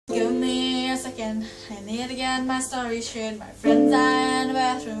Give me a second, I need to get my story straight. My friends are in the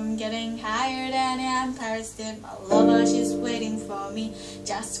bathroom, getting higher than the Empire State. My lover, she's waiting for me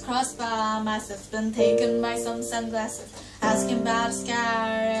just across by. Myself been taken by some sunglasses, asking about the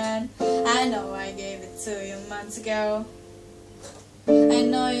sky, and I know I gave it to you months ago. I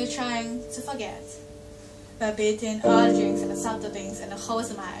know you're trying to forget, but between all the drinks and the subtle things and the holes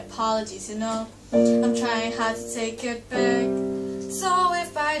of my apologies, you know, I'm trying hard to take it back. So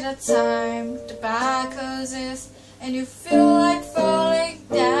if by the time the bar closes and you feel like falling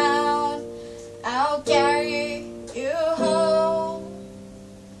down, I'll carry you home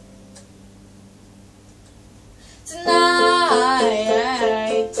tonight.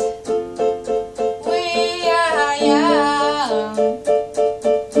 We are young,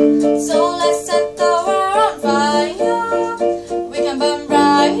 so let's set the world on fire. We can burn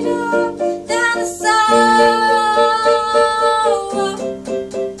brighter than the sun.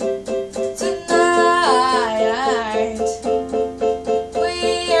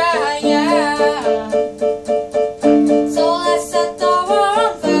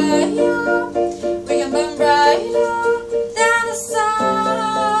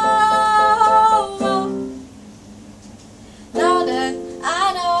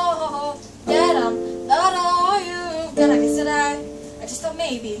 I just thought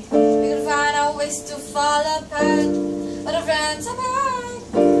maybe we could find out ways to fall apart, but our friends are back,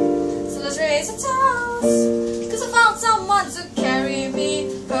 so let's raise a toast, 'cause I found someone to carry me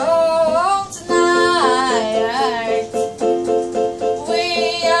home tonight. We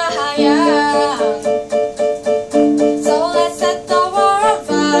are young, so let's set the world on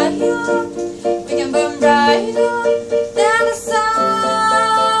fire. We can burn brighter than the sun.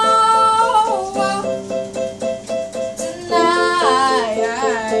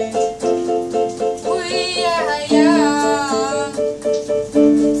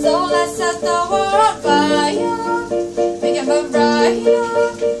 Brighter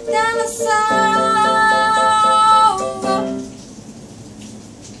than the sun.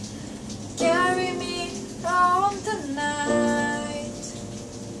 Carry me home tonight.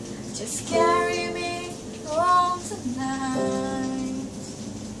 Just carry me home tonight.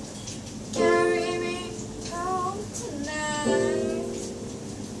 Carry me home tonight.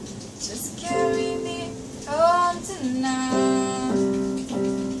 Just carry me home tonight.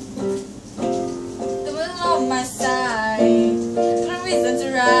 The wind on my side, to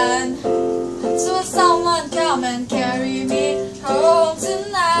run, so will someone come and carry me home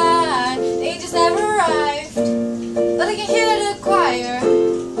tonight? They just never arrived, but I can hear the choir.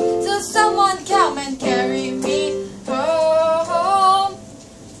 So someone come and carry me home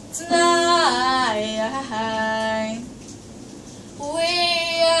tonight. We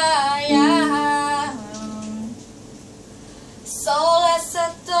are young, so let's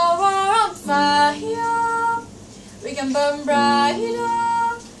set the world on fire. We can burn brighter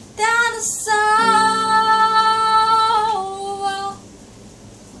than the sun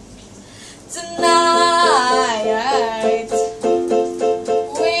tonight.